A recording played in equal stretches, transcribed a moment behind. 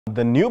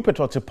The new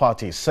Patriotic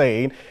Party is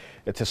saying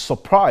it is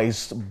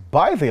surprised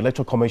by the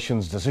Electoral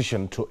Commission's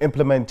decision to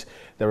implement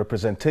the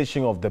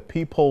representation of the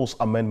People's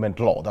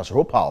Amendment Law, that's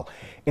ROPAL,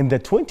 in the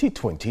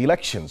 2020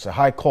 elections. A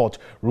High Court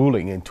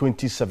ruling in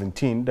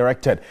 2017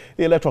 directed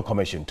the Electoral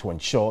Commission to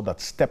ensure that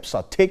steps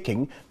are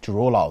taken to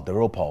roll out the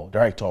ROPAL.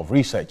 Director of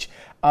Research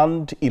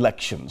and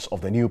Elections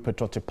of the new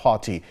Patriotic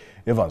Party,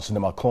 Evans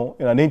Nemakon,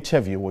 in an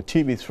interview with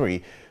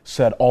TV3,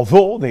 said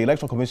although the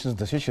Electoral Commission's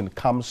decision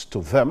comes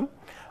to them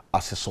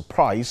as a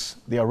surprise,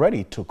 they are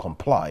ready to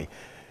comply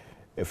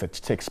if it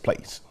takes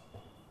place.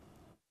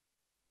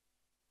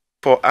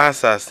 For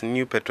us as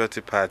New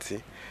Patriotic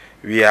Party,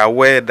 we are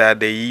aware that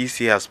the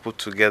EEC has put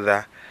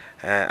together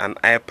an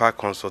IPA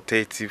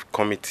consultative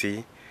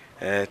committee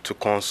to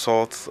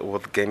consult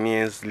with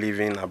Ghanaians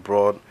living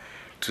abroad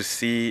to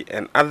see,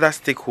 and other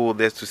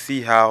stakeholders to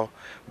see how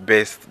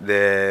best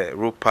the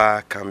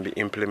ROPA can be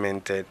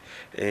implemented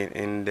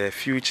in the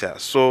future.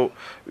 So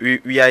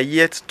we are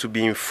yet to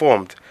be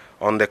informed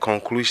on the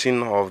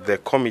conclusion of the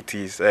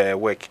committee's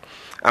work.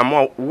 I'm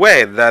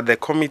aware that the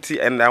committee,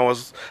 and I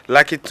was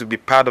lucky to be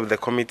part of the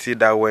committee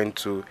that went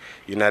to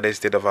United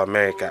States of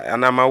America,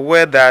 and I'm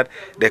aware that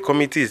the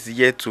committee is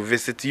yet to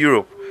visit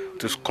Europe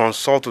to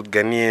consult with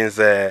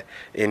Ghanaians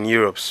in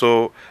Europe.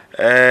 So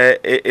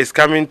it's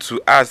coming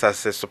to us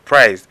as a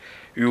surprise.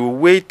 We will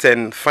wait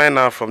and find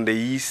out from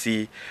the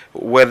EC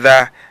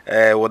whether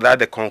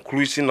the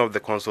conclusion of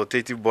the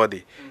consultative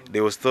body,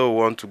 they will still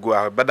want to go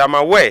out. But I'm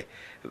aware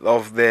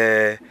of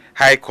the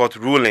High Court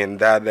ruling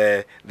that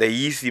the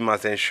EC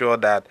must ensure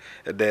that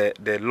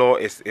the law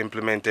is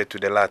implemented to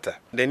the latter.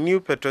 The New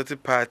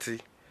Patriotic Party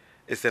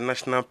is a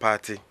national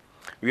party.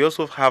 We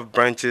also have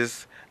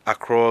branches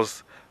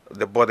across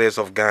the borders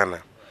of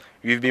Ghana.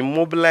 We've been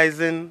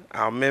mobilizing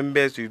our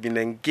members, we've been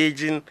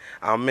engaging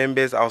our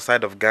members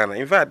outside of Ghana.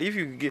 In fact, if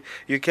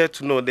you care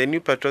to know, the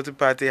New Patriotic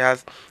Party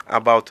has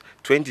about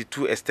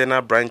 22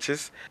 external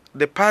branches.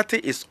 The party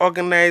is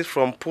organized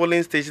from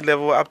polling station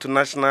level up to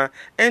national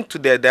and to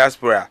the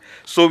diaspora.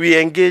 So we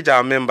engage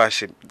our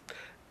membership.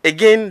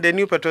 Again, the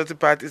New Patriotic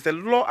Party is a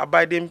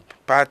law-abiding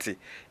party.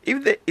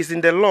 If it's in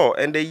the law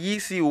and the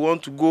EC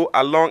want to go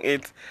along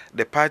it,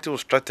 the party will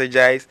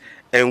strategize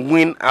and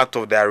win out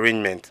of the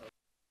arrangement.